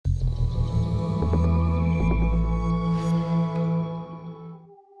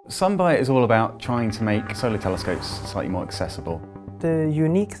SunbYte is all about trying to make solar telescopes slightly more accessible. The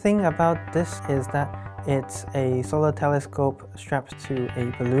unique thing about this is that it's a solar telescope strapped to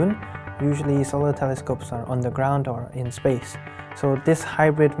a balloon. Usually solar telescopes are on the ground or in space. So this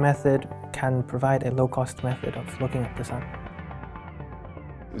hybrid method can provide a low-cost method of looking at the sun.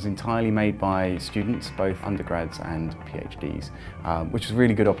 It was entirely made by students, both undergrads and PhDs, which was a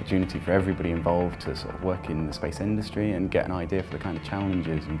really good opportunity for everybody involved to sort of work in the space industry and get an idea for the kind of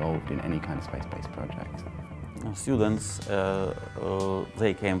challenges involved in any kind of space-based project. Students,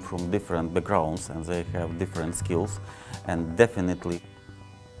 they came from different backgrounds and they have different skills, and definitely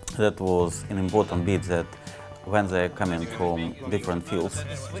that was an important bit that when they're coming from different fields,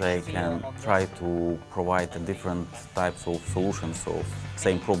 they can try to provide different types of solutions of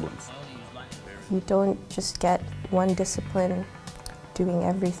same problems. You don't just get one discipline doing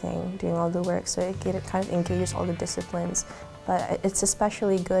everything, doing all the work, so it kind of engages all the disciplines. But it's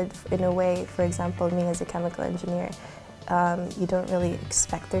especially good in a way, for example, me as a chemical engineer, you don't really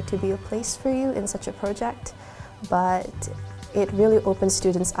expect there to be a place for you in such a project, but it really opens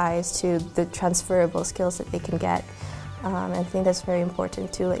students' eyes to the transferable skills that they can get. I think that's very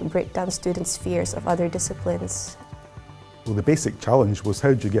important to break down students' fears of other disciplines. Well, the basic challenge was,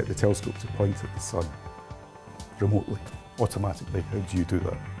 how do you get the telescope to point at the sun remotely, automatically? How do you do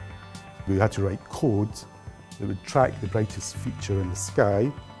that? We had to write code that would track the brightest feature in the sky,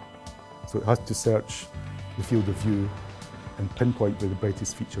 so it had to search the field of view and pinpoint where the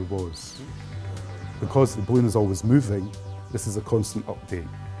brightest feature was. Because the balloon is always moving, this is a constant update.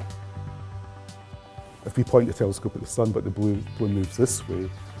 If we point the telescope at the sun but the balloon moves this way,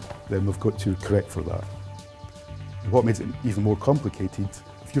 then we've got to correct for that. And what makes it even more complicated,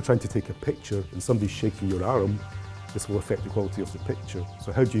 if you're trying to take a picture and somebody's shaking your arm, this will affect the quality of the picture.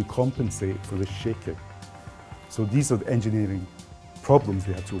 So how do you compensate for this shaking? So these are the engineering problems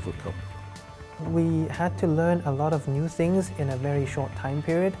we had to overcome. We had to learn a lot of new things in a very short time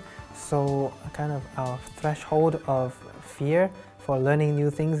period. So kind of our threshold of fear for learning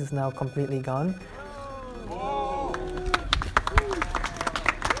new things is now completely gone.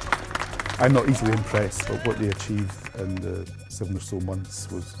 I'm not easily impressed, but what they achieved in the 7 or so months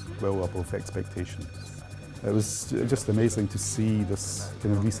was well above expectations. It was just amazing to see this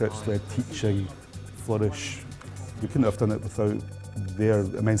kind of research-led teaching flourish. We couldn't have done it without their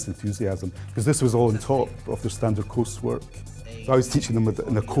immense enthusiasm, because this was all on top of their standard coursework. So I was teaching them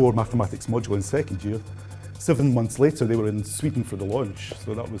in a core mathematics module in second year. 7 months later, they were in Sweden for the launch,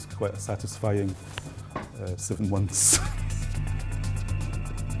 so that was quite a satisfying 7 months.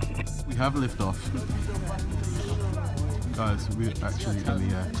 We have liftoff. Guys, we're actually in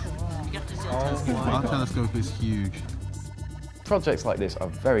the air. Our telescope is huge. Projects like this are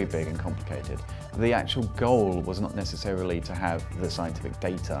very big and complicated. The actual goal was not necessarily to have the scientific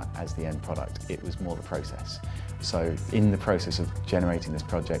data as the end product, it was more the process. So in the process of generating this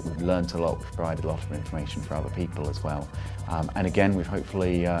project, we've learned a lot, we've provided a lot of information for other people as well. And again, we've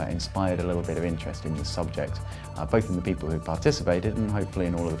hopefully inspired a little bit of interest in this subject, both in the people who participated and hopefully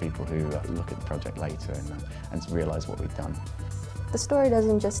in all of the people who look at the project later and realise what we've done. The story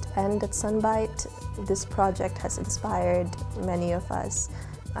doesn't just end at SunbYte. This project has inspired many of us.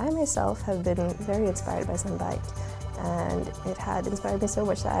 I myself have been very inspired by SunbYte, and it had inspired me so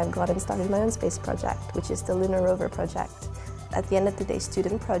much that I've gone and started my own space project, which is the Lunar Rover project. At the end of the day,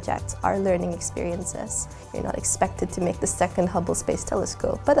 student projects are learning experiences. You're not expected to make the second Hubble Space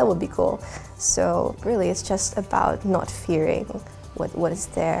Telescope, but that would be cool. So really, it's just about not fearing what is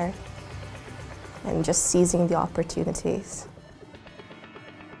there and just seizing the opportunities.